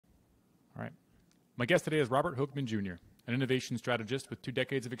My guest today is Robert Hoekman Jr., an innovation strategist with 2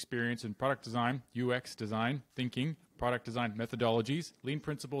 decades of experience in product design, UX design, thinking, product design methodologies, lean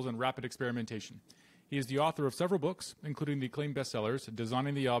principles, and rapid experimentation. He is the author of several books, including the acclaimed bestsellers,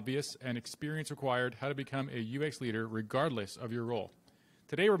 Designing the Obvious and Experience Required, How to Become a UX Leader Regardless of Your Role.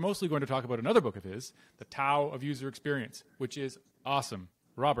 Today, we're mostly going to talk about another book of his, The Tao of User Experience, which is awesome.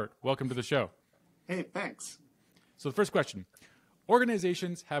 Robert, welcome to the show. Hey, thanks. So the first question,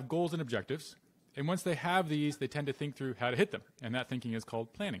 organizations have goals and objectives, and once they have these, they tend to think through how to hit them, and that thinking is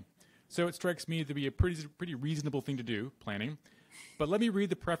called planning. So it strikes me to be a pretty reasonable thing to do, planning. But let me read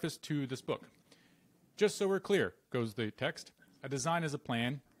the preface to this book. Just so we're clear, goes the text, a design is a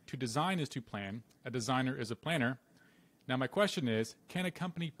plan, to design is to plan, a designer is a planner. Now my question is, can a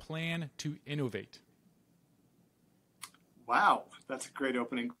company plan to innovate? Wow, that's a great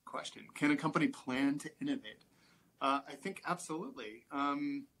opening question. Can a company plan to innovate? I think absolutely.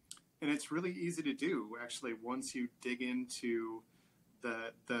 And it's really easy to do, actually, once you dig into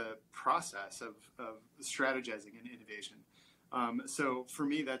the process of strategizing and innovation. So for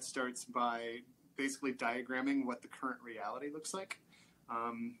me, that starts by basically diagramming what the current reality looks like.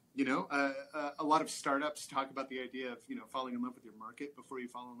 A lot of startups talk about the idea of, falling in love with your market before you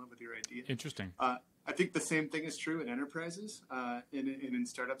fall in love with your idea. Interesting. I think the same thing is true in enterprises and in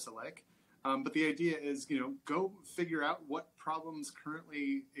startups alike. But the idea is, go figure out what problems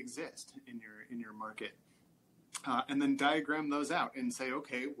currently exist in your market, and then diagram those out and say,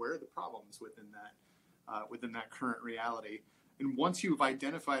 okay, where are the problems within that current reality? And once you've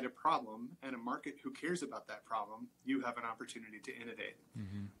identified a problem and a market who cares about that problem, you have an opportunity to innovate.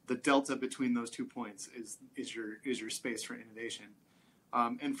 Mm-hmm. The delta between those 2 points is your space for innovation.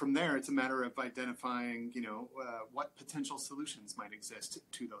 And from there, it's a matter of identifying, what potential solutions might exist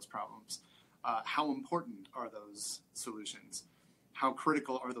to those problems. How important are those solutions? How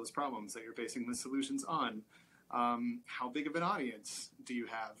critical are those problems that you're basing the solutions on? How big of an audience do you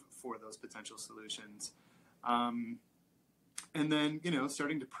have for those potential solutions? And then,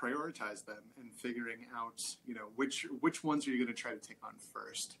 starting to prioritize them and figuring out, which ones are you going to try to take on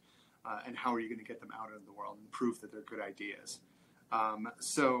first? And how are you going to get them out into the world and prove that they're good ideas?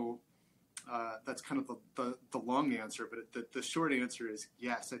 That's kind of the long answer, but the short answer is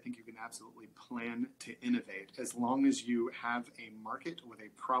yes, I think you can absolutely plan to innovate as long as you have a market with a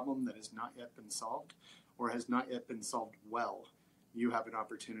problem that has not yet been solved or has not yet been solved well. You have an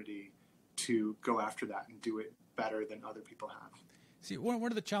opportunity to go after that and do it better than other people have. See, one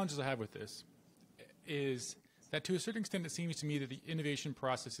of the challenges I have with this is that to a certain extent, it seems to me that the innovation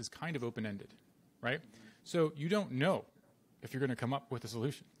process is kind of open-ended, right? So you don't know if you're going to come up with a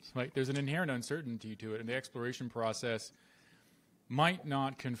solution. Right? There's an inherent uncertainty to it, and the exploration process might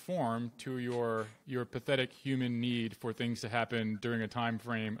not conform to your pathetic human need for things to happen during a time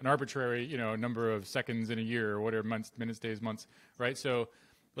frame, an arbitrary, number of seconds in a year or whatever, minutes, days, months, right? So,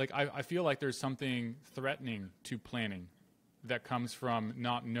 I feel like there's something threatening to planning that comes from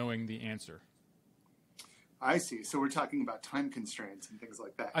not knowing the answer. I see. So we're talking about time constraints and things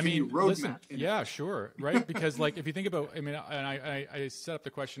like that. Listen, yeah, sure, right? Because if you think about, and I set up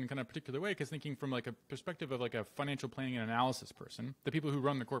the question in kind of a particular way because thinking from a perspective of a financial planning and analysis person, the people who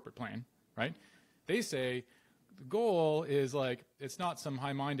run the corporate plan, right? They say the goal is it's not some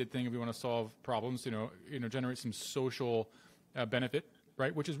high-minded thing if we want to solve problems, generate some social benefit,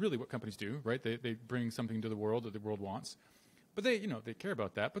 right? Which is really what companies do, right? They bring something to the world that the world wants. But they care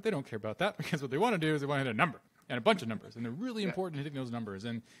about that, but they don't care about that because what they want to do is they want to hit a number and a bunch of numbers, and they're really important hitting those numbers.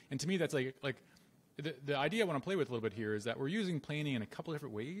 And to me, that's the idea I want to play with a little bit here is that we're using planning in a couple of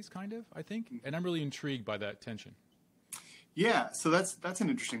different ways, kind of, I think, and I'm really intrigued by that tension. Yeah, so that's an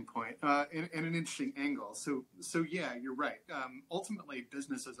interesting point and an interesting angle. So yeah, you're right. Ultimately,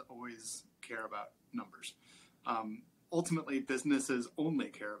 businesses always care about numbers. Ultimately, businesses only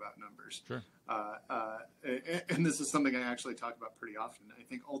care about numbers. Sure. And this is something I actually talk about pretty often. I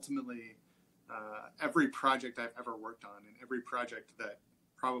think ultimately, every project I've ever worked on and every project that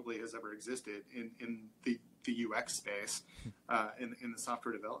probably has ever existed in the UX space, in the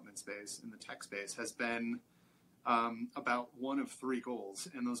software development space, in the tech space, has been about one of 3 goals.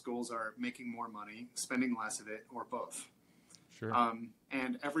 And those goals are making more money, spending less of it, or both. Sure.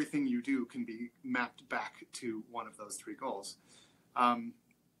 And everything you do can be mapped back to one of those 3 goals.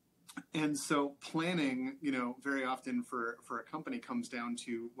 And so planning, very often for a company comes down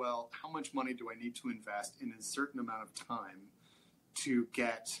to, well, how much money do I need to invest in a certain amount of time to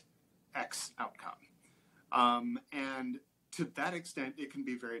get X outcome? And to that extent, it can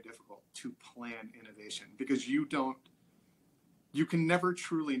be very difficult to plan innovation because you don't you can never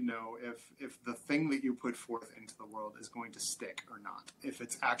truly know if the thing that you put forth into the world is going to stick or not, if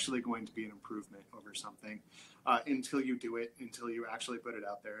it's actually going to be an improvement over something, until you do it, until you actually put it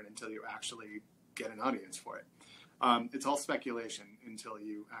out there, and until you actually get an audience for it. It's all speculation until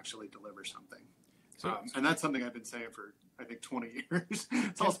you actually deliver something. And that's something I've been saying for, I think, 20 years.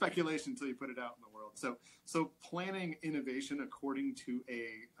 It's all speculation until you put it out in the world. So planning innovation according to a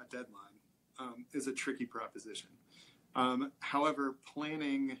deadline is a tricky proposition. However,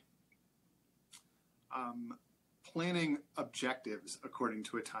 planning objectives according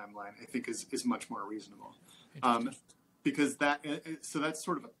to a timeline, I think, is much more reasonable, because that's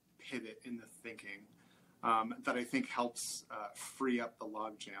sort of a pivot in the thinking that I think helps free up the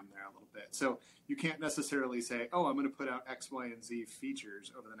logjam there a little bit. So you can't necessarily say, "Oh, I'm going to put out X, Y, and Z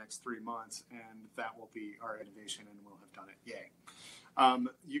features over the next 3 months, and that will be our innovation, and we'll have done it. Yay!"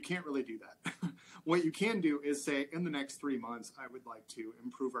 You can't really do that. What you can do is say, in the next 3 months, I would like to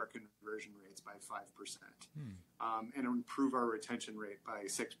improve our conversion rates by 5%, and improve our retention rate by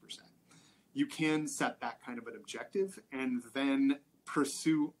 6%. You can set that kind of an objective and then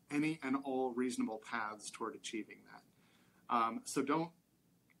pursue any and all reasonable paths toward achieving that. So don't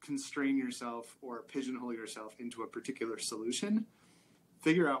constrain yourself or pigeonhole yourself into a particular solution.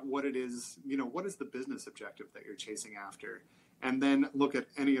 Figure out what it is, what is the business objective that you're chasing after, and then look at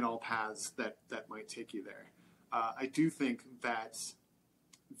any and all paths that might take you there. I do think that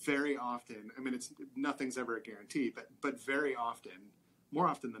very often, nothing's ever a guarantee, but very often, more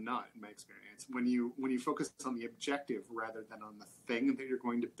often than not, in my experience, when you focus on the objective rather than on the thing that you're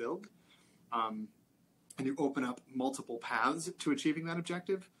going to build, and you open up multiple paths to achieving that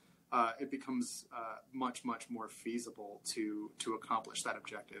objective, it becomes much, much more feasible to accomplish that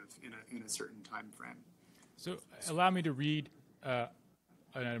objective in a certain time frame. So allow me to read an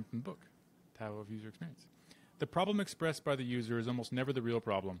item from the book, Tao of User Experience. The problem expressed by the user is almost never the real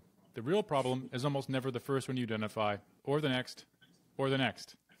problem. The real problem is almost never the first one you identify, or the next, or the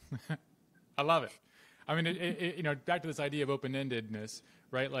next. I love it. Back to this idea of open-endedness,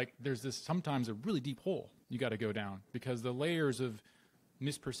 right? Like, there's this sometimes a really deep hole you got to go down, because the layers of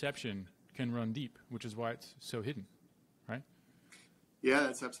misperception can run deep, which is why it's so hidden, right? Yeah,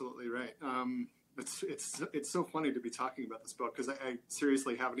 that's absolutely right. It's so funny to be talking about this book, because I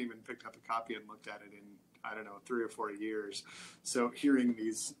seriously haven't even picked up a copy and looked at it in, I don't know, 3 or 4 years. So hearing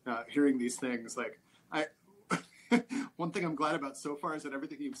these things, like, one thing I'm glad about so far is that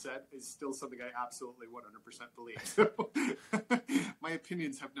everything you've said is still something I absolutely 100% believe. So my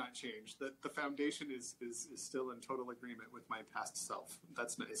opinions have not changed. The foundation is still in total agreement with my past self.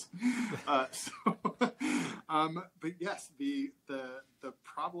 That's nice. But yes, the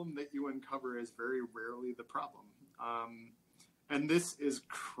problem that you uncover is very rarely the problem. And this is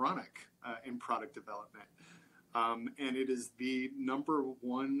chronic in product development. And it is the number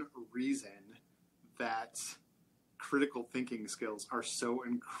one reason that critical thinking skills are so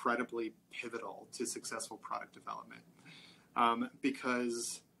incredibly pivotal to successful product development,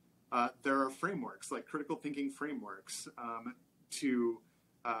 because there are frameworks, like critical thinking frameworks,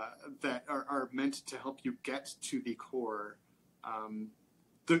 that are meant to help you get to the core,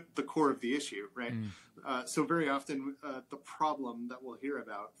 the core of the issue, right? So very often, the problem that we'll hear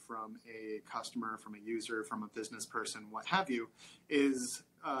about from a customer, from a user, from a business person, what have you, is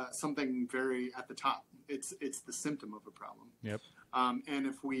something very at the top. It's the symptom of a problem. Yep. And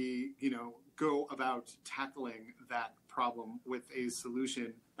if we, go about tackling that problem with a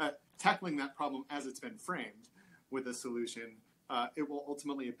solution, tackling that problem as it's been framed with a solution, it will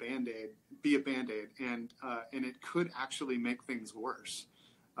ultimately be a Band-Aid, and it could actually make things worse.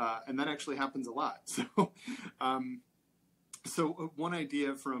 And that actually happens a lot. So one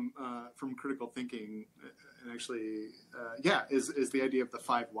idea from critical thinking, and actually, is the idea of the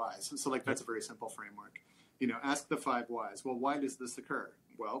 5 whys. So like, that's a very simple framework. Ask the 5 whys. Well, why does this occur?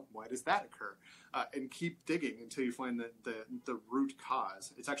 Well, why does that occur? And keep digging until you find the root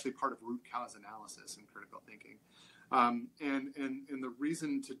cause. It's actually part of root cause analysis in critical thinking. And the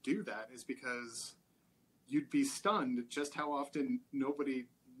reason to do that is because you'd be stunned just how often nobody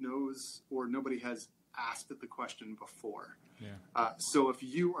knows or nobody has asked the question before. Yeah. So if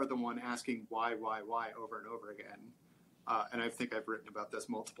you are the one asking why over and over again, and I think I've written about this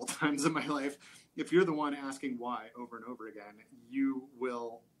multiple times in my life, if you're the one asking why over and over again, you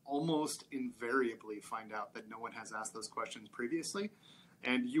will almost invariably find out that no one has asked those questions previously,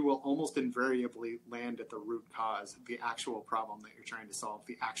 and you will almost invariably land at the root cause, the actual problem that you're trying to solve,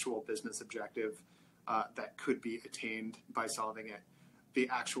 the actual business objective that could be attained by solving it, the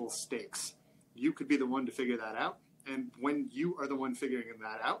actual stakes. You could be the one to figure that out, and when you are the one figuring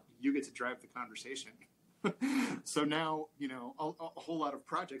that out, you get to drive the conversation. So now, a whole lot of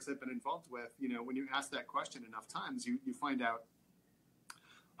projects I've been involved with, when you ask that question enough times, you find out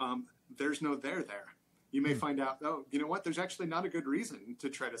there's no there. You may find out, oh, you know what? There's actually not a good reason to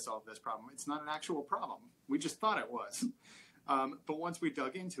try to solve this problem. It's not an actual problem. We just thought it was. But once we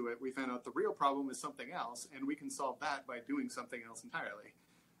dug into it, we found out the real problem is something else, and we can solve that by doing something else entirely.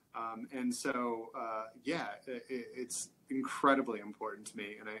 And so, it's incredibly important to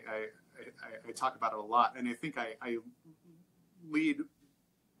me, and I talk about it a lot. And I think I lead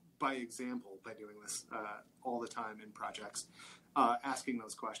by example by doing this all the time in projects, asking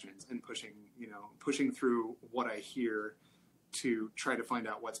those questions and pushing through what I hear to try to find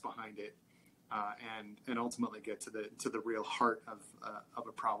out what's behind it. And ultimately get to the real heart of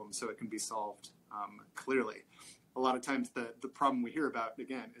a problem, so it can be solved clearly. A lot of times, the problem we hear about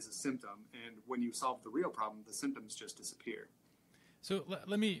again is a symptom, and when you solve the real problem, the symptoms just disappear. So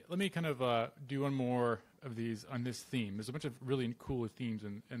let me kind of do one more of these on this theme. There's a bunch of really cool themes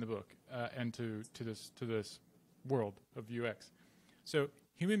in the book and to this world of UX. So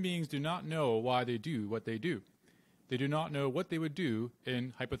human beings do not know why they do what they do. They do not know what they would do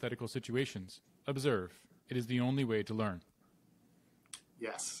in hypothetical situations. Observe. It is the only way to learn.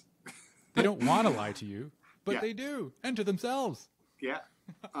 Yes. They don't want to lie to you, but they do, and to themselves. Yeah.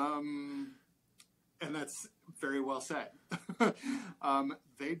 And that's very well said.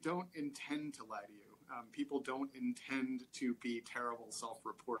 They don't intend to lie to you. People don't intend to be terrible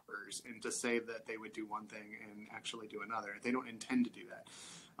self-reporters and to say that they would do one thing and actually do another. They don't intend to do that.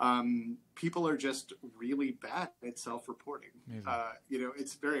 People are just really bad at self-reporting.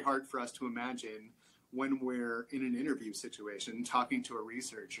 It's very hard for us to imagine when we're in an interview situation talking to a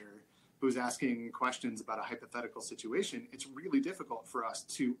researcher who's asking questions about a hypothetical situation. It's really difficult for us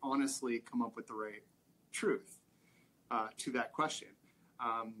to honestly come up with the right truth to that question.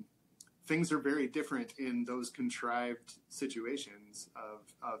 Things are very different in those contrived situations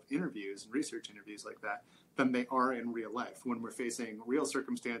of interviews and research interviews like that than they are in real life, when we're facing real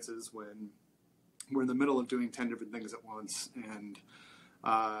circumstances, when we're in the middle of doing 10 different things at once. And,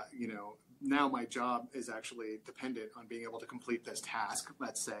 now my job is actually dependent on being able to complete this task,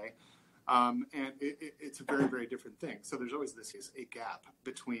 let's say. And it's a very, very different thing. So there's always a gap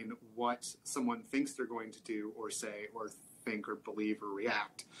between what someone thinks they're going to do or say or think or believe or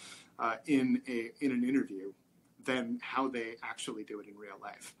react in an interview than how they actually do it in real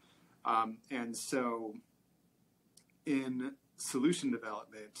life. And so in solution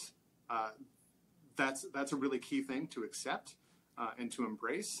development, that's a really key thing to accept and to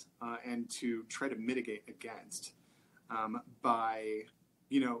embrace and to try to mitigate against by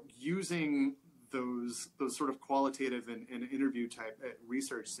using those sort of qualitative and interview type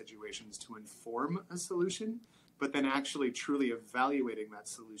research situations to inform a solution, but then actually truly evaluating that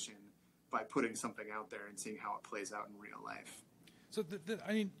solution by putting something out there and seeing how it plays out in real life. So,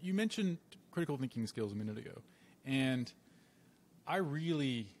 you mentioned critical thinking skills a minute ago, and I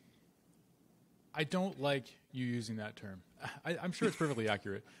don't like you using that term. I'm sure it's perfectly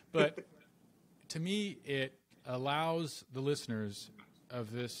accurate, but to me, it allows the listeners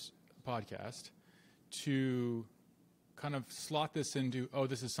of this podcast to kind of slot this into,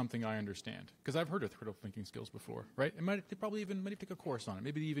 this is something I understand. Because I've heard of critical thinking skills before, right? They probably even might take a course on it.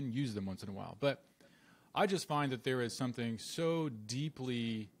 Maybe they even use them once in a while. But I just find that there is something so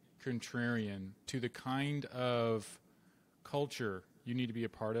deeply contrarian to the kind of culture you need to be a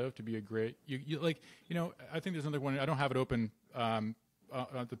part of to be a great, I think there's another one, I don't have it open on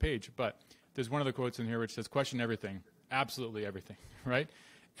the page, but there's one of the quotes in here which says, question everything, absolutely everything, right?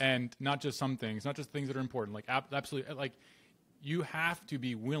 And not just some things, not just things that are important, absolutely, you have to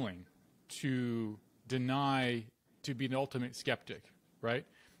be willing to deny, to be an ultimate skeptic, right?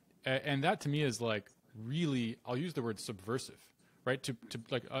 And that to me is really, I'll use the word subversive, right? To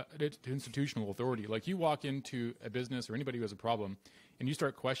institutional authority. Like you walk into a business or anybody who has a problem and you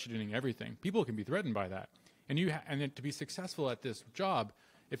start questioning everything, people can be threatened by that. And and then to be successful at this job,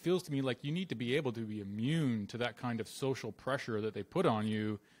 it feels to me like you need to be able to be immune to that kind of social pressure that they put on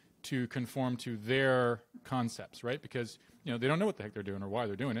you to conform to their concepts, right? Because, they don't know what the heck they're doing or why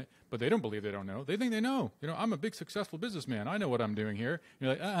they're doing it, but they don't believe they don't know. They think they know. I'm a big successful businessman. I know what I'm doing here.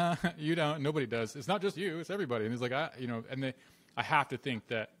 And you're like, you don't. Nobody does. It's not just you. It's everybody. And it's like, I have to think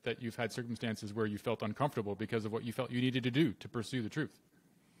that you've had circumstances where you felt uncomfortable because of what you felt you needed to do to pursue the truth.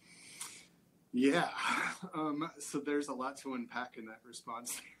 Yeah. So there's a lot to unpack in that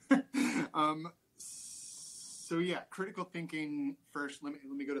response. Critical thinking first. Let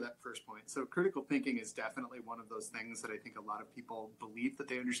me go to that first point. So critical thinking is definitely one of those things that I think a lot of people believe that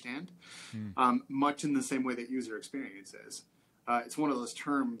they understand, much in the same way that user experience is. it's one of those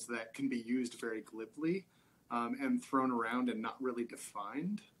terms that can be used very glibly and thrown around and not really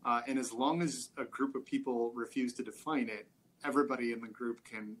defined. And as long as a group of people refuse to define it, everybody in the group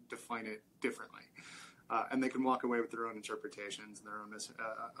can define it differently. And they can walk away with their own interpretations and their own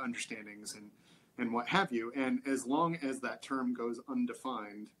understandings and what have you. And as long as that term goes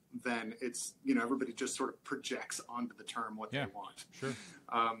undefined, then it's, everybody just sort of projects onto the term what they want. Sure.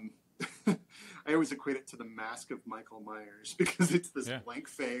 I always equate it to the mask of Michael Myers, because it's this blank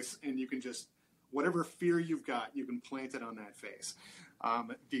face, and you can just, whatever fear you've got, you can plant it on that face.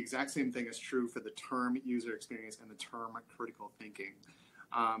 The exact same thing is true for the term user experience and the term critical thinking.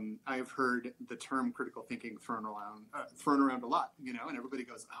 I've heard the term critical thinking thrown around a lot, and everybody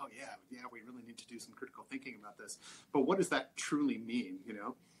goes, oh yeah, we really need to do some critical thinking about this. But what does that truly mean,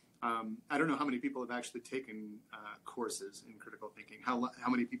 I don't know how many people have actually taken courses in critical thinking, how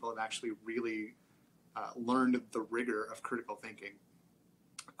many people have actually really learned the rigor of critical thinking.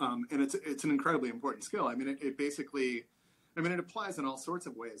 And it's an incredibly important skill. I mean, it basically, it applies in all sorts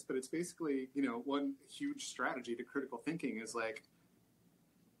of ways, but it's basically, one huge strategy to critical thinking is like,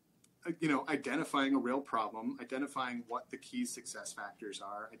 identifying a real problem, identifying what the key success factors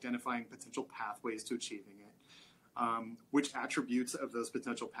are, identifying potential pathways to achieving it, which attributes of those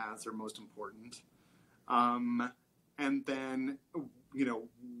potential paths are most important, and then,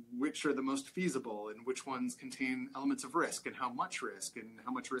 which are the most feasible and which ones contain elements of risk and how much risk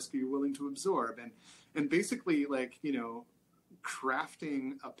are you willing to absorb, and basically like,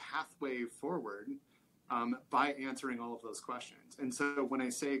 crafting a pathway forward by answering all of those questions. And so when I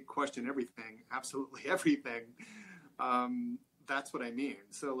say question everything, absolutely everything, that's what I mean.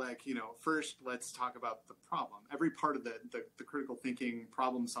 So like, first let's talk about the problem. Every part of the critical thinking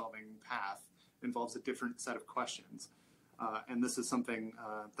problem solving path involves a different set of questions. And this is something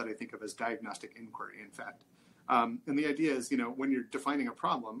that I think of as diagnostic inquiry, in fact. And the idea is, when you're defining a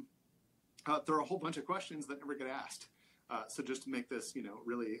problem, there are a whole bunch of questions that never get asked. So just to make this,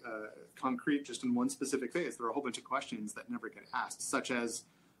 really concrete, just in one specific phase, there are a whole bunch of questions that never get asked, such as,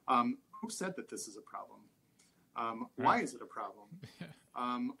 who said that this is a problem? Why is it a problem?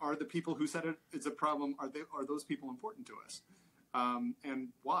 Are the people who said it's a problem, are those people important to us? And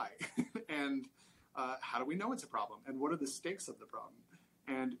why? And how do we know it's a problem? And what are the stakes of the problem?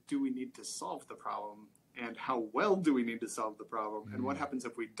 And do we need to solve the problem? And how well do we need to solve the problem? And what happens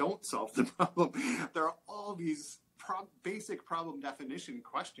if we don't solve the problem? There are all these basic problem definition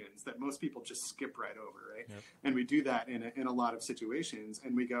questions that most people just skip right over, right? Yep. And we do that in a lot of situations,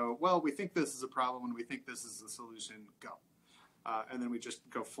 and we go, well, we think this is a problem and we think this is the solution, go. And then we just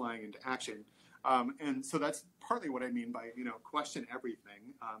go flying into action. And so that's partly what I mean by, question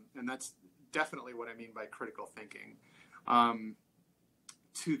everything. And that's definitely what I mean by critical thinking.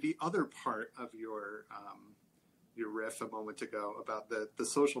 To the other part of your riff a moment ago about the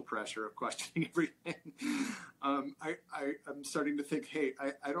social pressure of questioning everything, I'm starting to think, hey,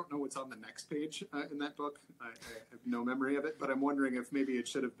 I don't know what's on the next page in that book. I have no memory of it, but I'm wondering if maybe it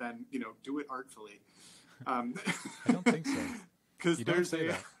should have been, do it artfully. I don't think so. Because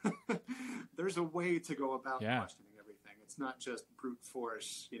there's a way to go about questioning everything. It's not just brute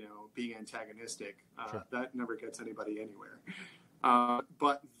force, being antagonistic. Sure. That never gets anybody anywhere.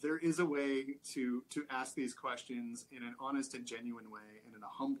 But there is a way to ask these questions in an honest and genuine way and in a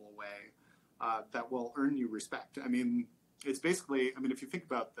humble way that will earn you respect. I mean, it's basically, if you think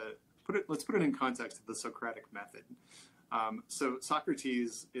about let's put it in context of the Socratic method. So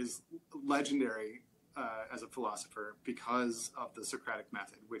Socrates is legendary as a philosopher because of the Socratic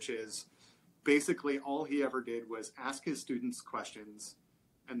method, which is basically all he ever did was ask his students questions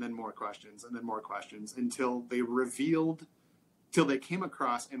and then more questions and then more questions until they came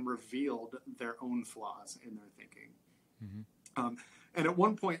across and revealed their own flaws in their thinking. Mm-hmm. And at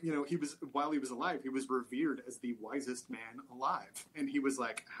one point, while he was alive, he was revered as the wisest man alive. And he was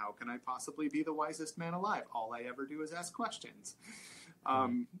like, how can I possibly be the wisest man alive? All I ever do is ask questions.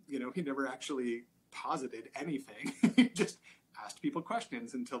 He never actually posited anything. He just asked people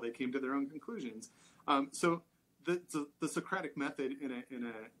questions until they came to their own conclusions. So the Socratic method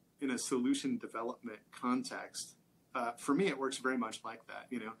in a solution development context, for me, it works very much like that,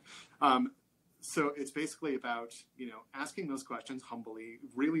 So it's basically about, asking those questions humbly,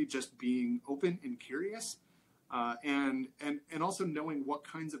 really just being open and curious, and also knowing what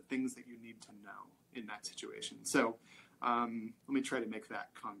kinds of things that you need to know in that situation. So let me try to make that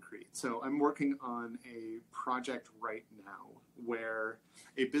concrete. So I'm working on a project right now where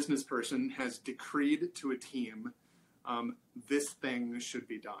a business person has decreed to a team, this thing should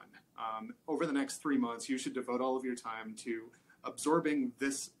be done. Over the next 3 months, you should devote all of your time to absorbing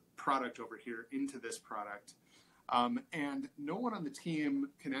this product over here into this product, And no one on the team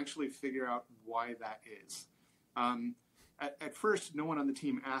can actually figure out why that is. At first, no one on the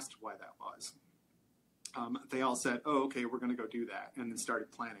team asked why that was. They all said, oh, okay, we're going to go do that, and then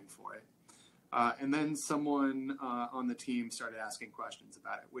started planning for it. And then someone on the team started asking questions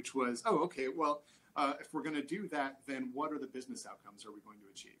about it, which was, oh, okay, well, if we're going to do that, then what are the business outcomes are we going to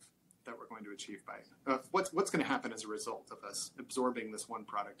achieve that we're going to achieve by what's going to happen as a result of us absorbing this one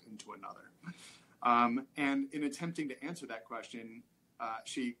product into another? And in attempting to answer that question,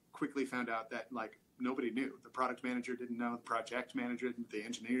 she quickly found out that like nobody knew. The product manager didn't know, the project manager, the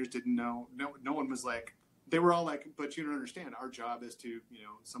engineers didn't know. No one was like, they were all like, but you don't understand. Our job is to,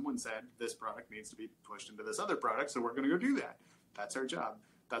 someone said this product needs to be pushed into this other product, so we're going to go do that. That's our job.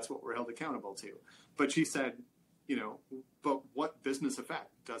 That's what we're held accountable to. But she said, but what business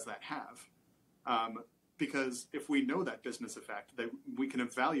effect does that have? Because if we know that business effect, then we can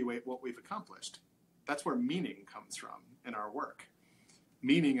evaluate what we've accomplished. That's where meaning comes from in our work.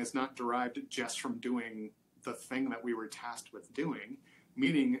 Meaning is not derived just from doing the thing that we were tasked with doing.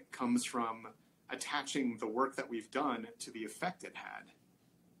 Meaning comes from attaching the work that we've done to the effect it had.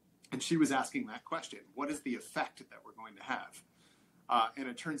 And she was asking that question, what is the effect that we're going to have? And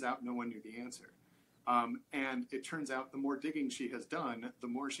it turns out no one knew the answer. And it turns out the more digging she has done, the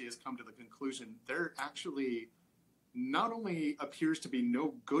more she has come to the conclusion there actually not only appears to be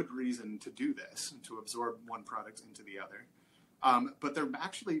no good reason to do this, to absorb one product into the other, but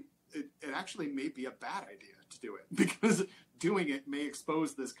it actually may be a bad idea to do it, because doing it may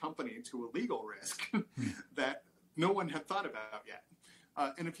expose this company to a legal risk that no one had thought about yet.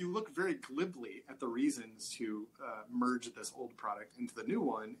 And if you look very glibly at the reasons to merge this old product into the new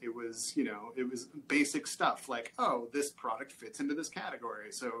one, it was basic stuff like, oh, this product fits into this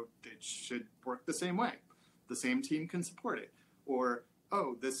category, so it should work the same way. The same team can support it. Or,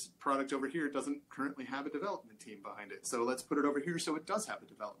 oh, this product over here doesn't currently have a development team behind it, so let's put it over here so it does have a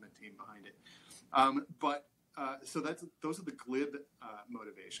development team behind it. So those are the glib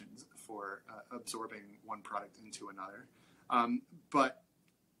motivations for absorbing one product into another. But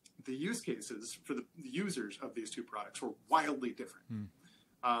the use cases for the users of these two products were wildly different,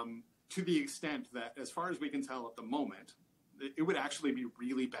 to the extent that, as far as we can tell at the moment, it would actually be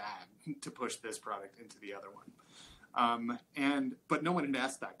really bad to push this product into the other one. But no one had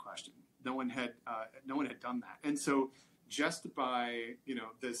asked that question. No one had done that. And so just by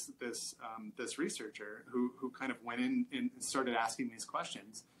this researcher who kind of went in and started asking these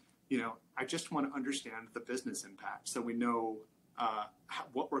questions, I just want to understand the business impact so we know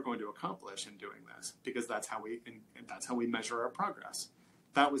what we're going to accomplish in doing this, because that's how we measure our progress.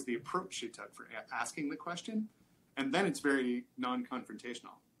 That was the approach she took for asking the question. And then it's very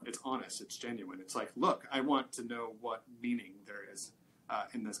non-confrontational. It's honest. It's genuine. It's like, look, I want to know what meaning there is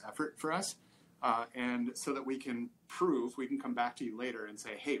in this effort for us. And so that we can come back to you later and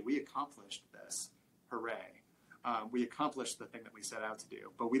say, hey, we accomplished this. Hooray. We accomplished the thing that we set out to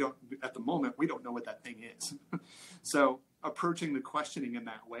do. But at the moment, we don't know what that thing is. So approaching the questioning in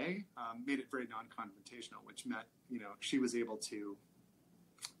that way made it very non-confrontational, which meant, she was able to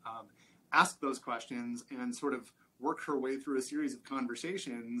ask those questions and sort of work her way through a series of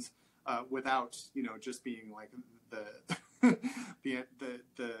conversations without, just being like the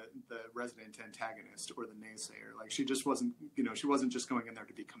resident antagonist or the naysayer. Like she just wasn't, she wasn't just going in there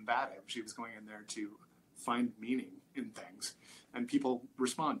to be combative. She was going in there to find meaning in things, and people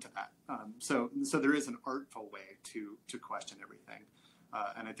respond to that. So there is an artful way to question everything,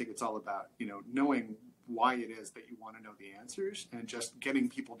 and I think it's all about knowing why it is that you want to know the answers, and just getting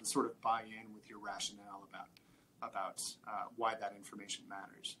people to sort of buy in with your rationale about why that information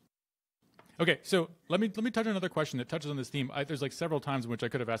matters. Okay, so let me touch on another question that touches on this theme. There's like several times in which I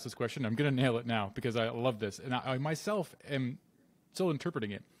could have asked this question. I'm going to nail it now because I love this, and I myself am still interpreting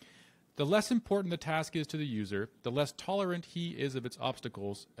it. The less important the task is to the user, the less tolerant he is of its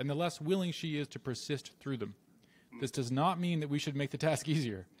obstacles, and the less willing she is to persist through them. This does not mean that we should make the task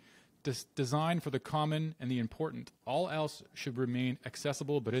easier. Designed for the common and the important. All else should remain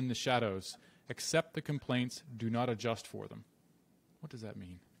accessible but in the shadows. Accept the complaints, do not adjust for them. What does that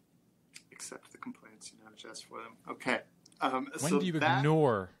mean? Accept the complaints, do not adjust for them. Okay. When do you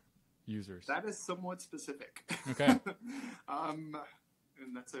ignore users? That is somewhat specific. Okay.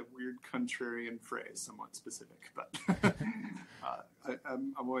 And that's a weird contrarian phrase, somewhat specific. But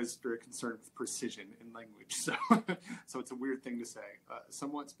I'm always very concerned with precision in language. So it's a weird thing to say,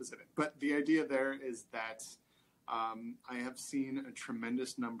 somewhat specific. But the idea there is that I have seen a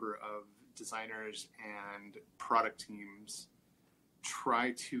tremendous number of designers and product teams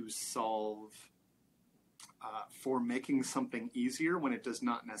try to solve for making something easier when it does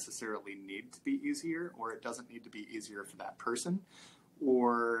not necessarily need to be easier, or it doesn't need to be easier for that person,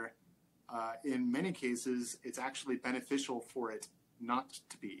 or in many cases, it's actually beneficial for it not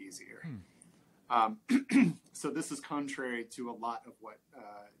to be easier. So this is contrary to a lot of what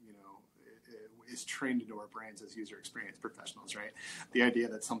is trained into our brains as user experience professionals, right? The idea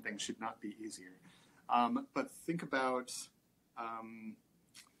that something should not be easier. But think about, let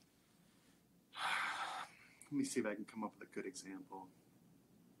me see if I can come up with a good example.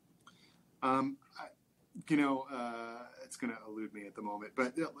 It's going to elude me at the moment,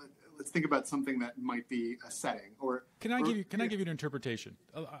 but let's think about something that might be a setting. Or Can I give you an interpretation?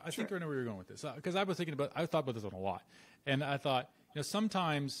 I Sure. think I know where you're going with this, because I thought about this one a lot, and I thought,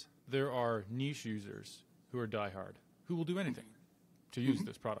 sometimes there are niche users who are diehard, who will do anything to use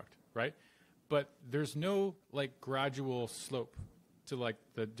this product, right? But there's no gradual slope to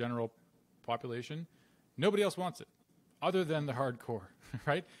the general population. Nobody else wants it other than the hardcore,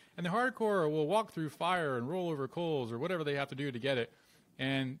 right? And the hardcore will walk through fire and roll over coals or whatever they have to do to get it.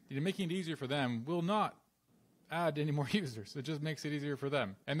 And making it easier for them will not add any more users. It just makes it easier for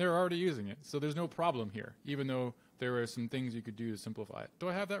them. And they're already using it. So there's no problem here, even though there are some things you could do to simplify it. Do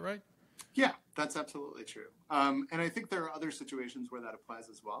I have that right? Yeah, that's absolutely true. And I think there are other situations where that applies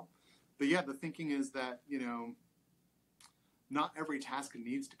as well. But yeah, the thinking is that, not every task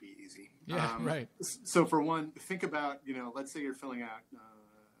needs to be easy. Yeah, right. So for one, think about, let's say you're filling out,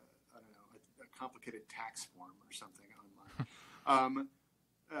 a complicated tax form or something online.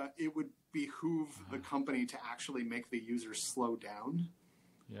 It would behoove the company to actually make the user slow down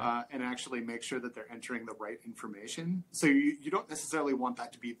and actually make sure that they're entering the right information. So you don't necessarily want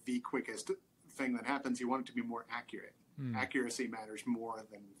that to be the quickest thing that happens. You want it to be more accurate. Accuracy matters more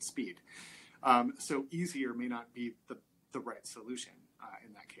than speed. So easier may not be the right solution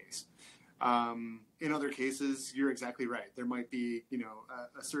in that case. In other cases, you're exactly right. There might be,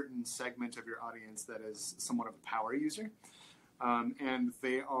 a certain segment of your audience that is somewhat of a power user. And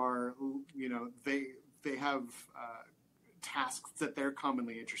they are, they have tasks that they're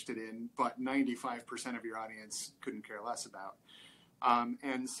commonly interested in, but 95% of your audience couldn't care less about.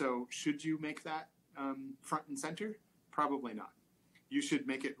 And so should you make that front and center? Probably not. You should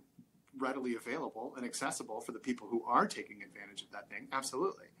make it readily available and accessible for the people who are taking advantage of that thing.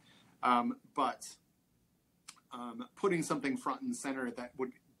 Absolutely. But putting something front and center that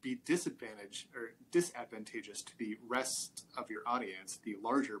would be disadvantageous to the rest of your audience, the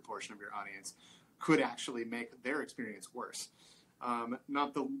larger portion of your audience, could actually make their experience worse.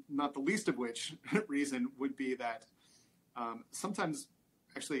 Not the least of which reason would be that sometimes,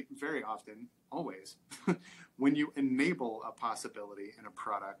 actually very often, always, when you enable a possibility in a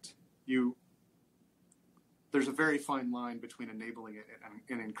product, there's a very fine line between enabling it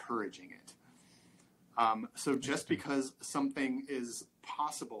and encouraging it. So just because something is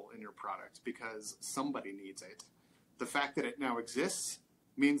possible in your product because somebody needs it, the fact that it now exists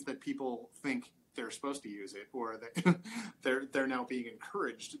means that people think they're supposed to use it, or that they're now being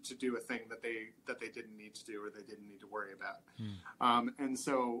encouraged to do a thing that they didn't need to do or they didn't need to worry about. And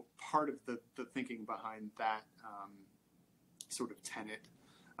so part of the thinking behind that sort of tenet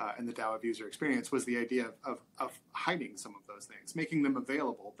in the Tao of User Experience was the idea of hiding some of those things, making them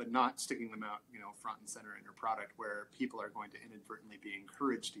available, but not sticking them out, front and center in your product where people are going to inadvertently be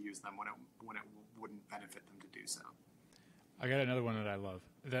encouraged to use them when it wouldn't benefit them to do so. I got another one that I love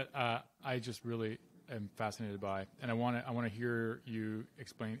that I just really am fascinated by, and I want to hear you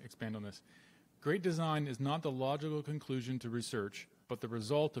expand on this. Great design is not the logical conclusion to research, but the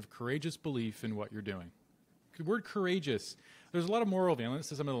result of courageous belief in what you're doing. The word courageous. There's a lot of moral valence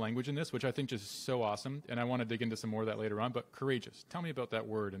to some of the language in this, which I think just is so awesome, and I want to dig into some more of that later on. But courageous. Tell me about that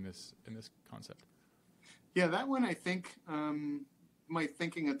word in this concept. Yeah, that one I think my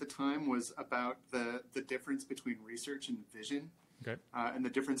thinking at the time was about the difference between research and vision, and the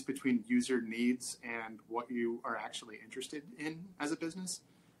difference between user needs and what you are actually interested in as a business.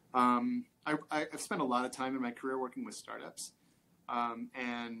 I've spent a lot of time in my career working with startups,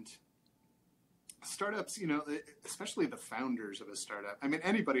 and startups, especially the founders of a startup. I mean,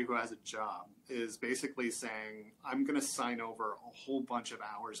 anybody who has a job is basically saying, I'm going to sign over a whole bunch of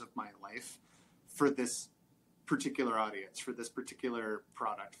hours of my life for this particular audience, for this particular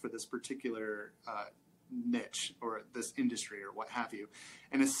product, for this particular niche or this industry or what have you.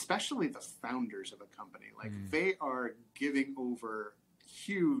 And especially the founders of a company, they are giving over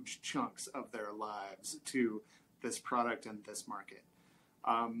huge chunks of their lives to this product and this market.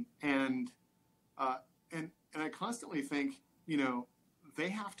 And I constantly think, they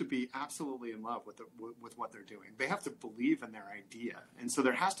have to be absolutely in love with what they're doing. They have to believe in their idea. And so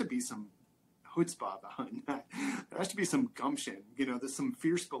there has to be some chutzpah behind that. There has to be some gumption. There's some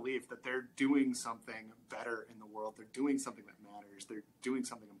fierce belief that they're doing something better in the world. They're doing something that matters. They're doing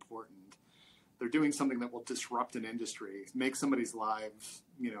something important. They're doing something that will disrupt an industry, make somebody's life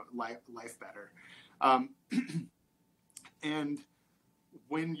better. And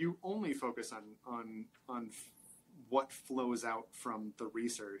when you only focus on what flows out from the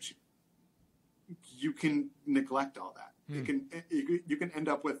research, you can neglect all that. You can end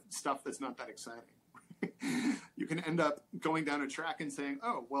up with stuff that's not that exciting. You can end up going down a track and saying,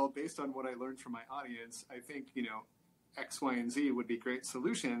 oh, well, based on what I learned from my audience, I think, X, Y, and Z would be great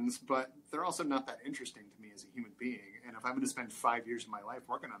solutions, but they're also not that interesting to me as a human being. And if I'm going to spend 5 years of my life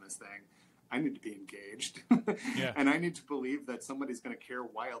working on this thing, I need to be engaged. Yeah. And I need to believe that somebody's going to care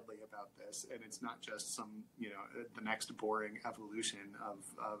wildly about this. And it's not just some, the next boring evolution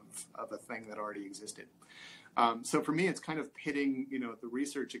of a thing that already existed. So for me, it's kind of pitting, the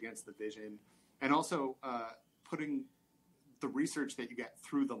research against the vision, and also putting the research that you get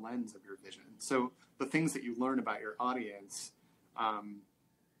through the lens of your vision. So the things that you learn about your audience, I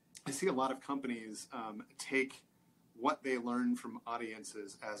see a lot of companies take what they learn from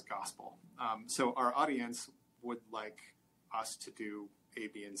audiences as gospel. So our audience would like us to do A,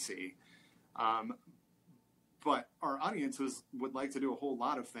 B, and C. But our audiences would like to do a whole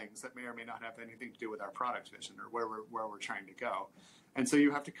lot of things that may or may not have anything to do with our product vision or where we're trying to go. And so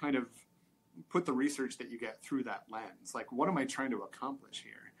you have to kind of put the research that you get through that lens. Like, what am I trying to accomplish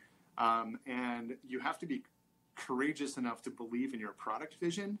here? And you have to be courageous enough to believe in your product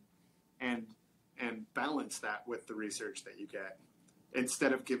vision and balance that with the research that you get,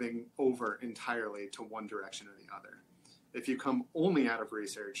 instead of giving over entirely to one direction or the other. If you come only out of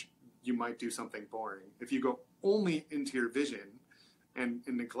research, you might do something boring. If you go only into your vision and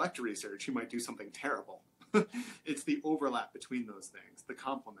neglect research, you might do something terrible. It's the overlap between those things, the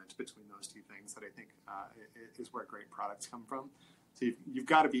complement between those two things that I think is where great products come from. So you've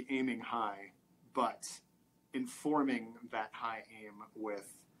got to be aiming high, but informing that high aim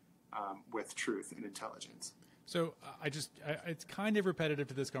with truth and intelligence. So it's kind of repetitive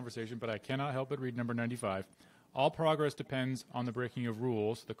to this conversation, but I cannot help but read number 95. All progress depends on the breaking of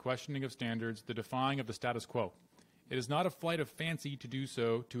rules, the questioning of standards, the defying of the status quo. It is not a flight of fancy to do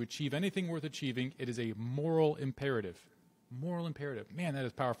so. To achieve anything worth achieving, it is a moral imperative. Moral imperative. Man, that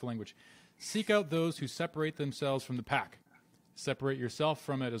is powerful language. Seek out those who separate themselves from the pack. Separate yourself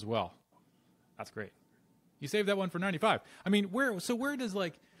from it as well. That's great. You saved that one for 95. I mean, where does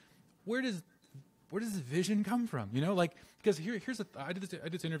the vision come from? Because I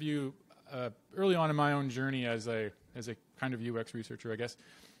did this interview early on in my own journey as a kind of UX researcher, I guess.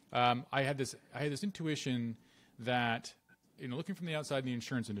 I had this intuition that, looking from the outside in the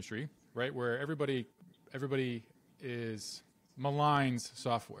insurance industry, right, where everybody maligns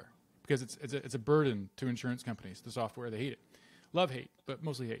software because it's a burden to insurance companies. The software, they hate it, love hate, but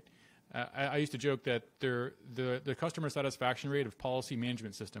mostly hate. I used to joke that the customer satisfaction rate of policy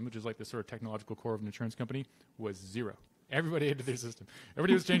management system, which is like the sort of technological core of an insurance company, was 0. Everybody hated their system.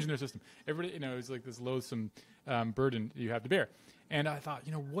 Everybody was changing their system. Everybody, it was like this loathsome burden you have to bear. And I thought,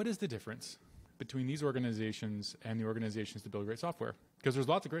 what is the difference between these organizations and the organizations that build great software? Because there's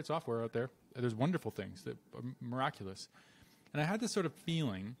lots of great software out there. There's wonderful things that are miraculous. And I had this sort of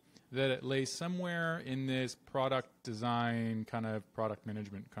feeling that it lay somewhere in this product design kind of product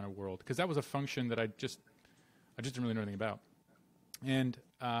management kind of world, because that was a function that I just didn't really know anything about. And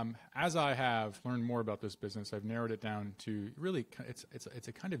as I have learned more about this business, I've narrowed it down to really it's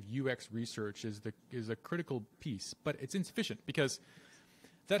a kind of UX research is a critical piece, but it's insufficient because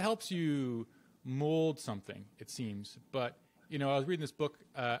that helps you mold something, it seems. But I was reading this book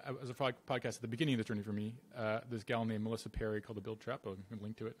as a podcast at the beginning of the journey for me. This gal named Melissa Perry called The Build Trap. I'll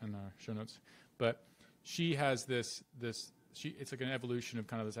link to it in the show notes. But she has it's like an evolution of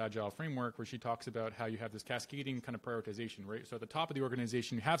kind of this agile framework where she talks about how you have this cascading kind of prioritization, right? So at the top of the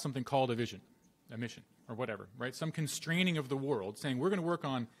organization, you have something called a vision, a mission, or whatever, right? Some constraining of the world saying we're going to work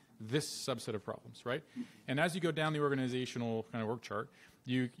on this subset of problems, right? And as you go down the organizational kind of work chart,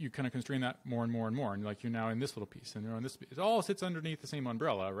 you kind of constrain that more and more and more. And like you're now in this little piece and you're on this piece. It all sits underneath the same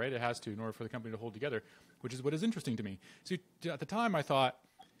umbrella, right? It has to in order for the company to hold together, which is what is interesting to me. So at the time I thought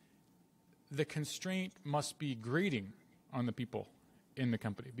the constraint must be grating on the people in the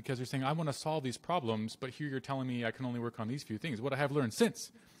company because they're saying, I want to solve these problems, but here you're telling me I can only work on these few things. What I have learned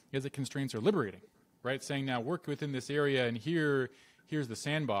since is that constraints are liberating, right? Saying now work within this area and here's the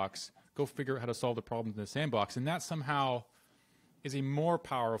sandbox. Go figure out how to solve the problems in the sandbox. And that somehow is a more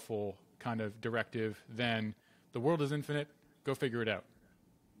powerful kind of directive than the world is infinite, go figure it out.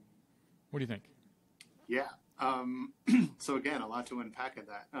 What do you think? Yeah. So again, a lot to unpack in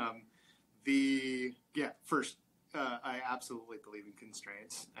that. First, I absolutely believe in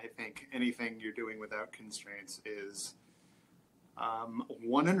constraints. I think anything you're doing without constraints is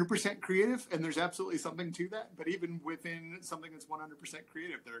 100% creative, and there's absolutely something to that. But even within something that's 100%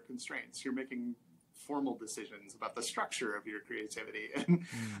 creative, there are constraints. You're making formal decisions about the structure of your creativity, and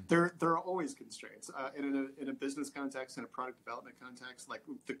there are always constraints. In a business context, in a product development context, like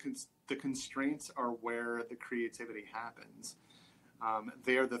the constraints are where the creativity happens.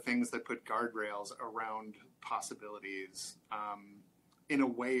 They are the things that put guardrails around possibilities in a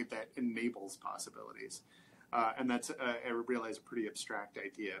way that enables possibilities. And that's, I realize, a pretty abstract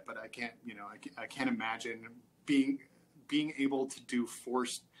idea, but I can't imagine being able to do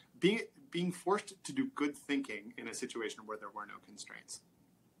being forced to do good thinking in a situation where there were no constraints.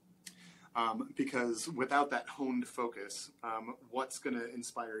 Because without that honed focus, what's going to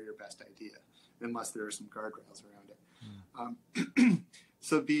inspire your best idea, unless there are some guardrails around it?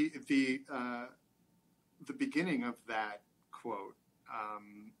 So the beginning of that quote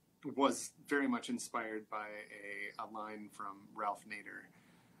was very much inspired by a line from Ralph Nader,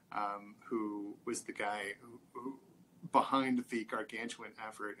 who was the guy who behind the gargantuan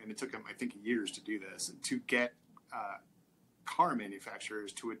effort, and it took him, I think, years to do this, to get car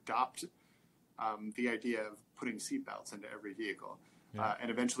manufacturers to adopt the idea of putting seatbelts into every vehicle. Yeah.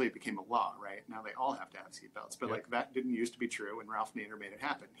 And eventually it became a law, right? Now they all have to have seatbelts. But like that didn't used to be true, and Ralph Nader made it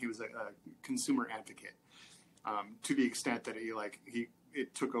happen. He was a consumer advocate to the extent that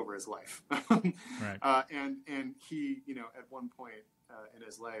it took over his life. Right. And he, at one point in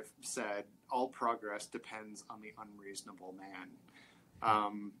his life said, all progress depends on the unreasonable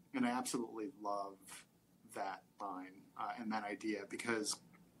man. And I absolutely love that line and that idea, because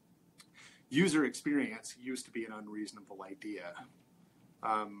user experience used to be an unreasonable idea.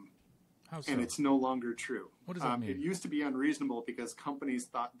 How so? And it's no longer true. What does that mean? It used to be unreasonable because companies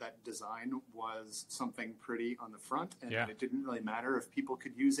thought that design was something pretty on the front, and it didn't really matter if people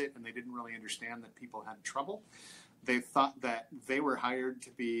could use it, and they didn't really understand that people had trouble. They thought that they were hired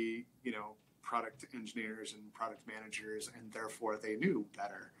to be, product engineers and product managers, and therefore they knew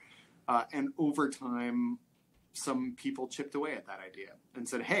better. And over time, some people chipped away at that idea and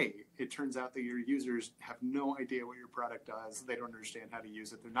said, hey, it turns out that your users have no idea what your product does. They don't understand how to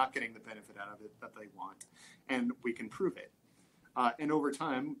use it. They're not getting the benefit out of it that they want. And we can prove it. And over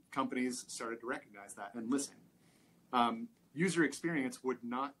time, companies started to recognize that and listen. User experience would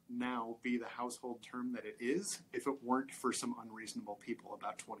not now be the household term that it is if it weren't for some unreasonable people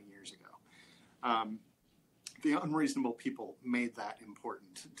about 20 years ago. The unreasonable people made that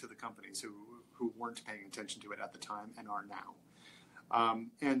important to the companies who weren't paying attention to it at the time and are now.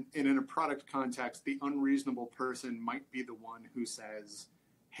 And in a product context, the unreasonable person might be the one who says,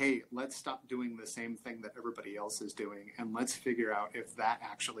 hey, let's stop doing the same thing that everybody else is doing, and let's figure out if that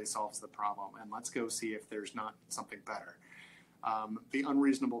actually solves the problem, and let's go see if there's not something better. The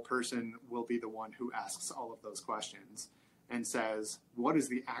unreasonable person will be the one who asks all of those questions and says, what is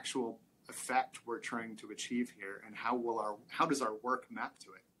the actual effect we're trying to achieve here, and how does our work map to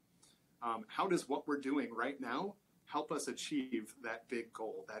it? How does what we're doing right now help us achieve that big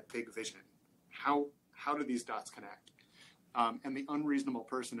goal, that big vision? How do these dots connect? And the unreasonable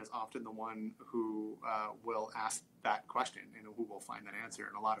person is often the one who will ask that question, and who will find that answer.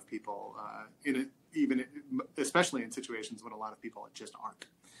 And a lot of people, especially in situations when a lot of people just aren't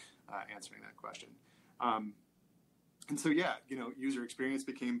answering that question. And so, user experience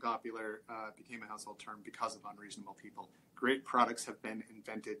became popular, became a household term because of unreasonable people. Great products have been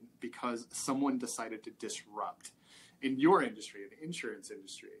invented because someone decided to disrupt. In your industry, the insurance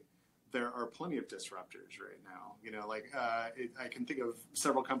industry, there are plenty of disruptors right now. I can think of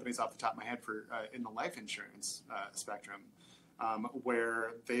several companies off the top of my head in the life insurance spectrum,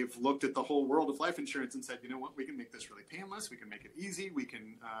 where they've looked at the whole world of life insurance and said, you know what, we can make this really painless. We can make it easy. We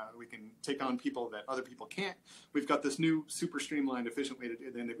can take on people that other people can't. We've got this new super streamlined, efficient way to do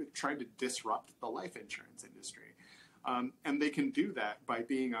it. And they've tried to disrupt the life insurance industry. And they can do that by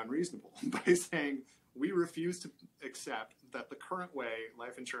being unreasonable, by saying, we refuse to accept that the current way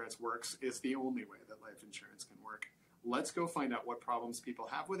life insurance works is the only way that life insurance can work. Let's go find out what problems people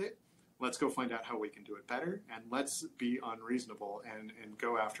have with it. Let's go find out how we can do it better, and let's be unreasonable and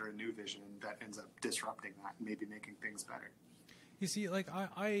go after a new vision that ends up disrupting that and maybe making things better. You see, like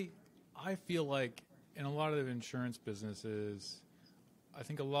I feel like in a lot of the insurance businesses, I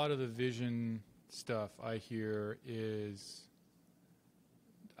think a lot of the vision stuff I hear is,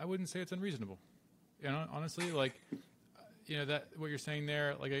 I wouldn't say it's unreasonable. Honestly, that what you're saying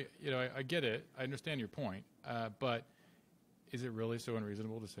there, like I get it. I understand your point, but is it really so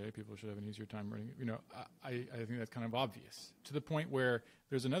unreasonable to say people should have an easier time running? You know, I think that's kind of obvious, to the point where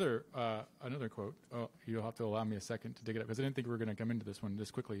there's another quote. Oh, you'll have to allow me a second to dig it up, because I didn't think we were going to come into this one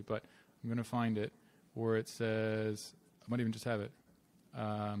this quickly, but I'm going to find it, where it says, I might even just have it.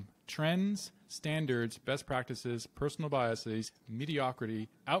 Trends, standards, best practices, personal biases, mediocrity,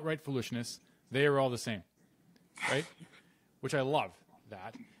 outright foolishness, they are all the same, right? Which I love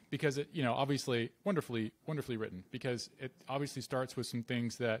that, because it, you know, obviously wonderfully written, because it obviously starts with some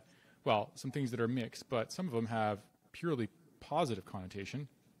things that are mixed, but some of them have purely positive connotation,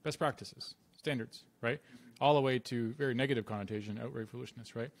 best practices, standards, right? All the way to very negative connotation, outright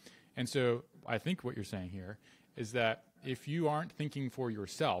foolishness, right? And so I think what you're saying here is that if you aren't thinking for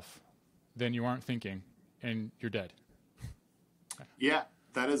yourself, then you aren't thinking, and you're dead. Yeah,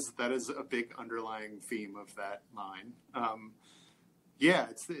 that is a big underlying theme of that line. Yeah,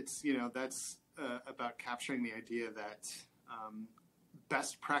 it's you know, that's about capturing the idea that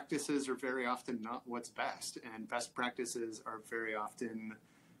best practices are very often not what's best, and best practices are very often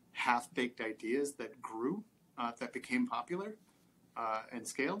half-baked ideas that grew, that became popular and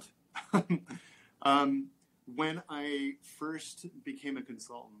scaled. When I first became a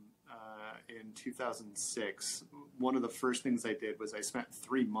consultant in 2006, one of the first things I did was I spent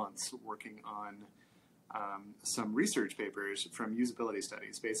 3 months working on some research papers from usability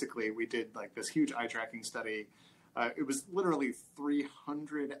studies. Basically, we did like this huge eye tracking study. It was literally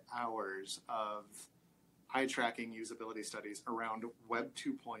 300 hours of eye tracking usability studies around Web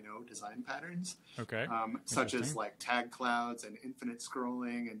 2.0 design patterns. Okay. Such as like tag clouds and infinite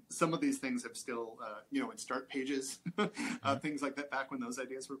scrolling. And some of these things have still, you know, in start pages, things like that back when those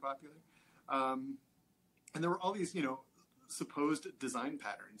ideas were popular. And there were all these, you know, supposed design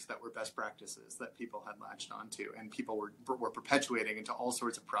patterns that were best practices that people had latched onto, and people were perpetuating into all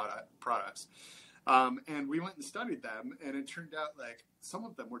sorts of products. And we went and studied them, and it turned out like some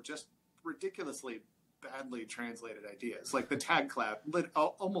of them were just ridiculously badly translated ideas. Like the tag cloud,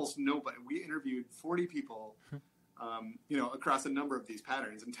 almost nobody. We interviewed 40 people, you know, across a number of these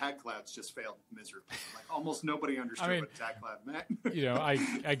patterns, and tag clouds just failed miserably. Like almost nobody understood what a tag cloud meant. You know, I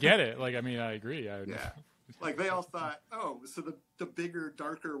get it. Like, I mean, I agree. Yeah. Like they all thought, oh, so the bigger,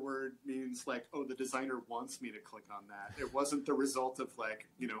 darker word means like, oh, the designer wants me to click on that. It wasn't the result of like,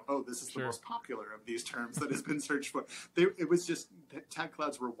 you know, oh, this is the most popular of these terms that has been searched for. It was just tag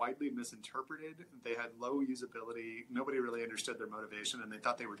clouds were widely misinterpreted. They had low usability. Nobody really understood their motivation, and they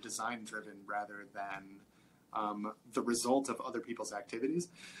thought they were design driven rather than the result of other people's activities.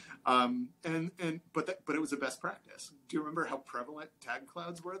 But it was a best practice. Do you remember how prevalent tag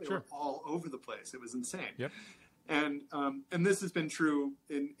clouds were? They were all over the place. It was insane. Yep. And this has been true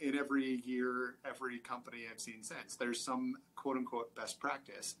in every year, every company I've seen since. There's some quote unquote best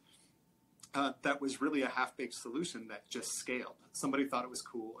practice that was really a half-baked solution that just scaled. Somebody thought it was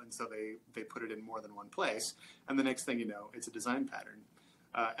cool, and so they put it in more than one place. And the next thing you know, it's a design pattern.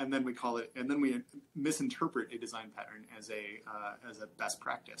 And then we call it, and then we misinterpret a design pattern as a best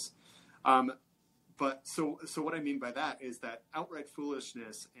practice. But so what I mean by that is that outright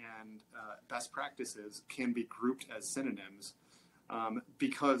foolishness and best practices can be grouped as synonyms,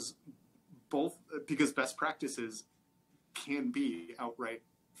 because best practices can be outright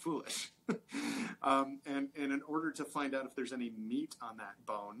foolish. And in order to find out if there's any meat on that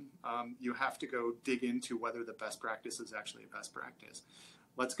bone, you have to go dig into whether the best practice is actually a best practice.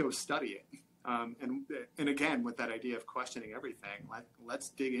 Let's go study it. And again, with that idea of questioning everything, let's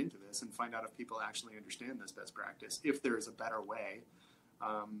dig into this and find out if people actually understand this best practice, if there is a better way,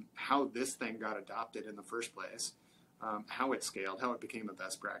 how this thing got adopted in the first place, how it scaled, how it became a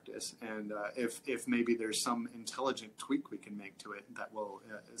best practice, and if maybe there's some intelligent tweak we can make to it that will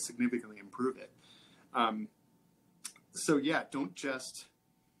significantly improve it. So yeah, don't just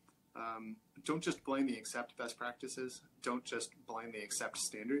blindly accept best practices. Don't just blindly accept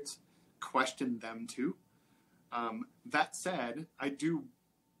standards. Question them too. That said, I do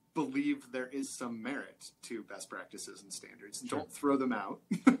believe there is some merit to best practices and standards. Sure. Don't throw them out.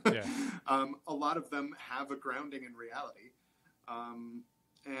 Yeah. A lot of them have a grounding in reality.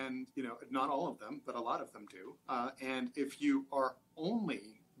 And, you know, not all of them, but a lot of them do. And if you are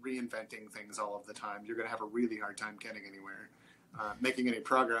only reinventing things all of the time, you're going to have a really hard time getting anywhere, making any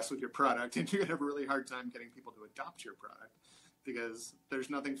progress with your product, and you're going to have a really hard time getting people to adopt your product, because there's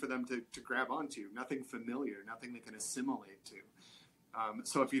nothing for them to grab onto, nothing familiar, nothing they can assimilate to.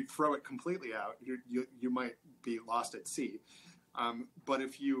 So if you throw it completely out, you might be lost at sea. But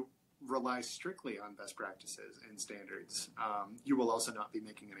if you rely strictly on best practices and standards, you will also not be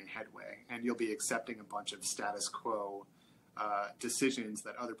making any headway, and you'll be accepting a bunch of status quo decisions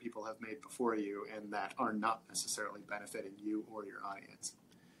that other people have made before you and that are not necessarily benefiting you or your audience.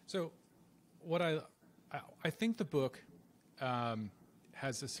 So what I think the book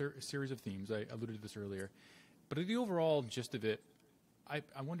has a series of themes. I alluded to this earlier. But the overall gist of it, I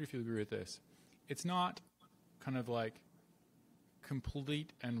wonder if you agree with this. It's not kind of like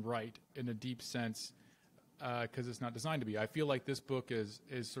complete and right in a deep sense because it's not designed to be. I feel like this book is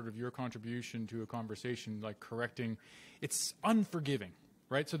sort of your contribution to a conversation, like correcting. It's unforgiving,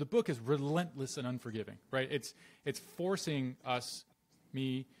 right? So the book is relentless and unforgiving, right? It's forcing us,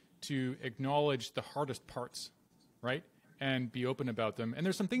 me, to acknowledge the hardest parts, right? And be open about them. And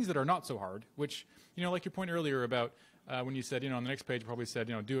there's some things that are not so hard, which, like your point earlier about when you said, on the next page, you probably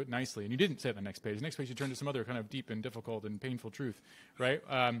said, do it nicely. And you didn't say it on the next page. The next page, you turned to some other kind of deep and difficult and painful truth, right?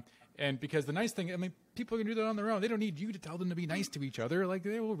 And because the nice thing, people can do that on their own. They don't need you to tell them to be nice to each other. Like,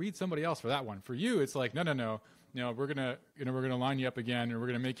 they will read somebody else for that one. For you, it's like, no. We're gonna line you up again, and we're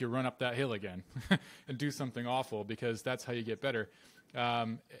gonna make you run up that hill again, and do something awful because that's how you get better.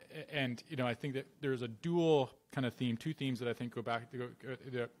 I think that there's a dual kind of theme, two themes that I think go back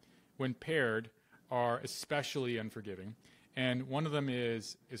that when paired are especially unforgiving. And one of them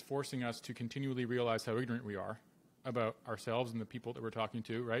is forcing us to continually realize how ignorant we are about ourselves and the people that we're talking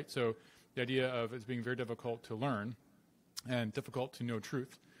to, right? So the idea of it's being very difficult to learn and difficult to know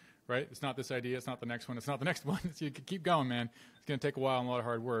truth, right? It's not this idea, it's not the next one, it's not the next one. So you can keep going, man. It's going to take a while and a lot of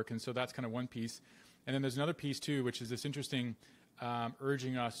hard work. And so that's kind of one piece. And then there's another piece too, which is this interesting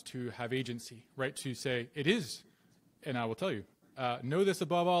urging us to have agency, right? To say it is, and I will tell you, know this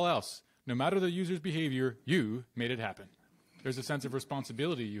above all else. No matter the user's behavior, you made it happen. There's a sense of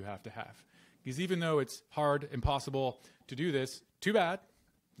responsibility you have to have. Because even though it's hard, impossible to do this, too bad,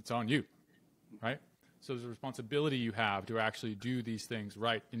 it's on you, right? So there's a responsibility you have to actually do these things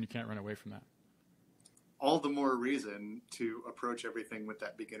right, and you can't run away from that. All the more reason to approach everything with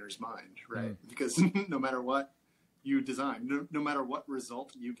that beginner's mind, right? Because no matter what you design, no matter what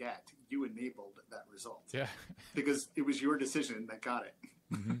result you get, you enabled that result. Yeah. Because it was your decision that got it.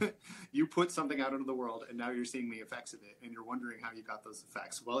 Mm-hmm. You put something out into the world, and now you're seeing the effects of it, and you're wondering how you got those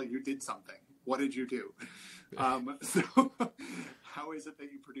effects. Well, you did something. What did you do? So how is it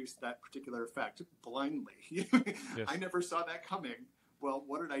that you produced that particular effect blindly? Yes. I never saw that coming. Well,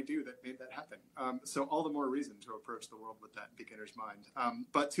 what did I do that made that happen? So all the more reason to approach the world with that beginner's mind.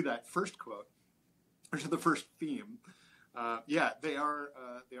 But to that first quote, or to the first theme, they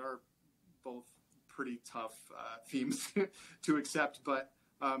are both pretty tough themes to accept, but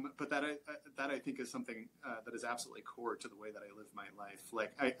that I think is something that is absolutely core to the way that I live my life.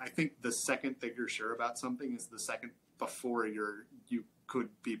 Like I think the second that you're sure about something is the second before you could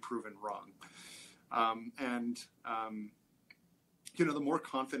be proven wrong, the more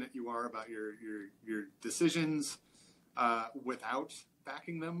confident you are about your decisions without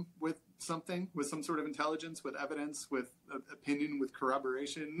backing them with something, with some sort of intelligence, with evidence, with opinion, with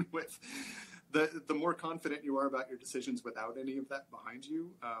corroboration, with the more confident you are about your decisions without any of that behind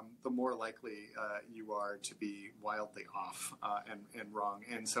you, the more likely you are to be wildly off and wrong.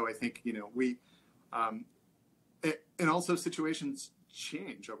 And so I think, and also situations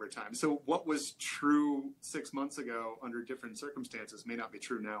change over time. So what was true 6 months ago under different circumstances may not be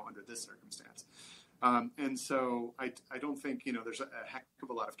true now under this circumstance. And so I don't think, there's a heck of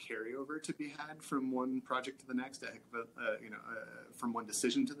a lot of carryover to be had from one project to the next, from one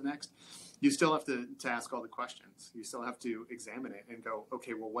decision to the next. You still have to ask all the questions. You still have to examine it and go,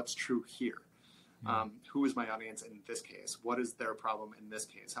 okay, well, what's true here? Who is my audience in this case? What is their problem in this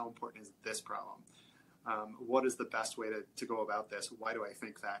case? How important is this problem? What is the best way to go about this? Why do I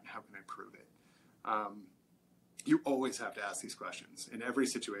think that? How can I prove it? You always have to ask these questions in every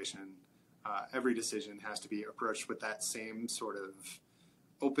situation. Every decision has to be approached with that same sort of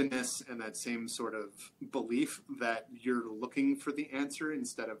openness and that same sort of belief that you're looking for the answer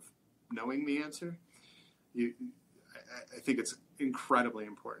instead of knowing the answer. I think it's incredibly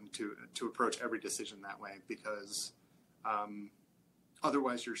important to approach every decision that way, because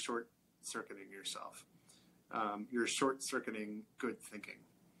otherwise you're short-circuiting yourself. You're short-circuiting good thinking.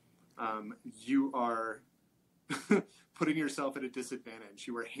 You are putting yourself at a disadvantage.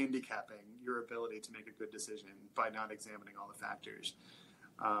 You are handicapping your ability to make a good decision by not examining all the factors.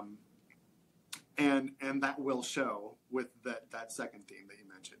 And that will show with that second theme that you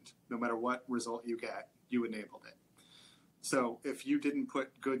mentioned. No matter what result you get, you enabled it. So if you didn't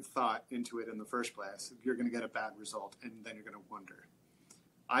put good thought into it in the first place, you're going to get a bad result, and then you're going to wonder.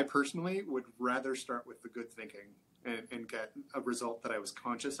 I personally would rather start with the good thinking and get a result that I was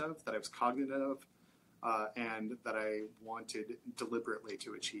conscious of, that I was cognizant of, and that I wanted deliberately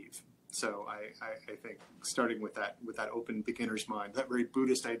to achieve. So I think starting with that open beginner's mind, that very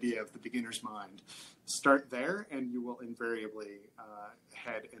Buddhist idea of the beginner's mind, start there, and you will invariably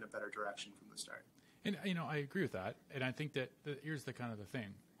head in a better direction from the start. And I agree with that, and I think that here's the kind of the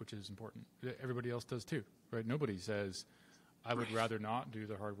thing, which is important. Everybody else does too, right? Nobody says, I would rather not do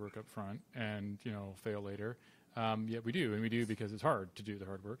the hard work up front and fail later. Yet we do, and we do because it's hard to do the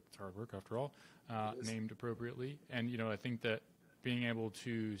hard work. It's hard work after all, named appropriately. And I think that being able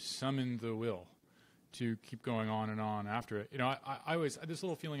to summon the will to keep going on and on after it. I always, this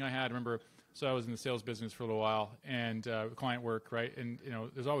little feeling I had, remember, so I was in the sales business for a little while, and client work, right? And,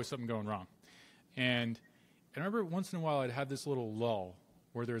 there's always something going wrong. And I remember once in a while I'd have this little lull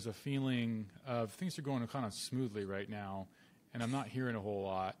where there's a feeling of things are going kind of smoothly right now, and I'm not hearing a whole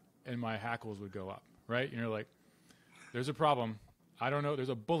lot, and my hackles would go up, right? And you're like, there's a problem. I don't know. There's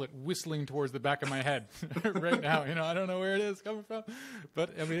a bullet whistling towards the back of my head right now. I don't know where it is coming from,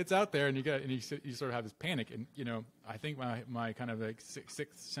 but I mean, it's out there, and you sort of have this panic. And I think my kind of like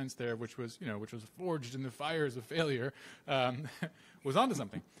sixth sense there, which was forged in the fires of failure, was onto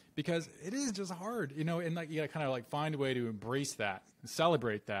something, because it is just hard, and like you got to kind of like find a way to embrace that,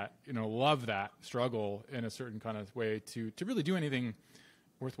 celebrate that, love that struggle in a certain kind of way to really do anything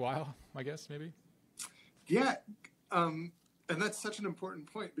worthwhile, I guess maybe. Yeah. And that's such an important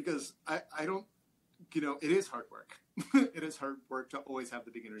point, because I don't, it is hard work. It is hard work to always have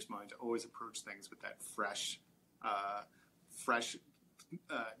the beginner's mind, to always approach things with that fresh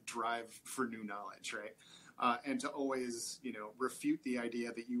drive for new knowledge, right? And to always, refute the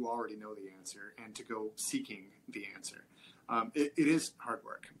idea that you already know the answer, and to go seeking the answer. It is hard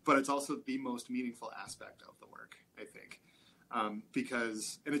work, but it's also the most meaningful aspect of the work, I think,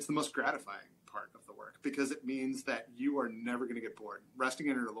 because it's the most gratifying part of the work, because it means that you are never going to get bored. Resting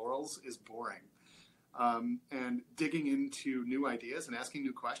on your laurels is boring. And digging into new ideas and asking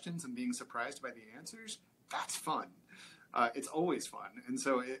new questions and being surprised by the answers, that's fun. It's always fun. And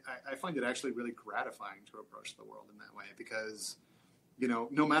so I find it actually really gratifying to approach the world in that way, because,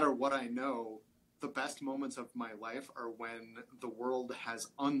 no matter what I know, the best moments of my life are when the world has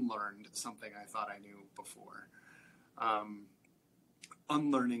unlearned something I thought I knew before.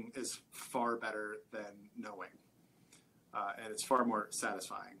 Unlearning is far better than knowing, and it's far more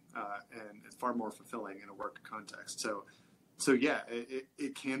satisfying, and it's far more fulfilling in a work context. So yeah,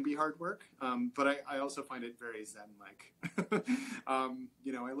 it can be hard work, but I also find it very Zen-like.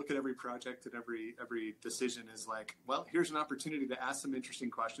 I look at every project and every decision as like, well, here's an opportunity to ask some interesting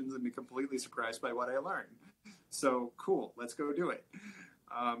questions and be completely surprised by what I learned. So cool, let's go do it.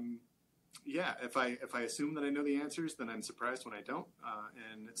 Yeah, if I assume that I know the answers, then I'm surprised when I don't.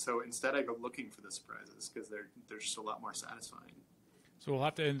 And so instead I go looking for the surprises, because they're just a lot more satisfying. So we'll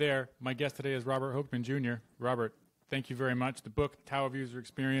have to end there. My guest today is Robert Hoekman, Jr. Robert, thank you very much. The book, Tao of User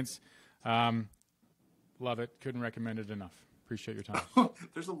Experience. Love it. Couldn't recommend it enough. Appreciate your time.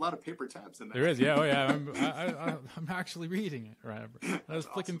 There's a lot of paper tabs in there. There is, yeah. Oh, yeah. I'm actually reading it. Right. I was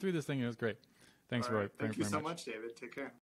flicking through this thing. It was great. Thanks, Roy. Thank you so much, David. Take care.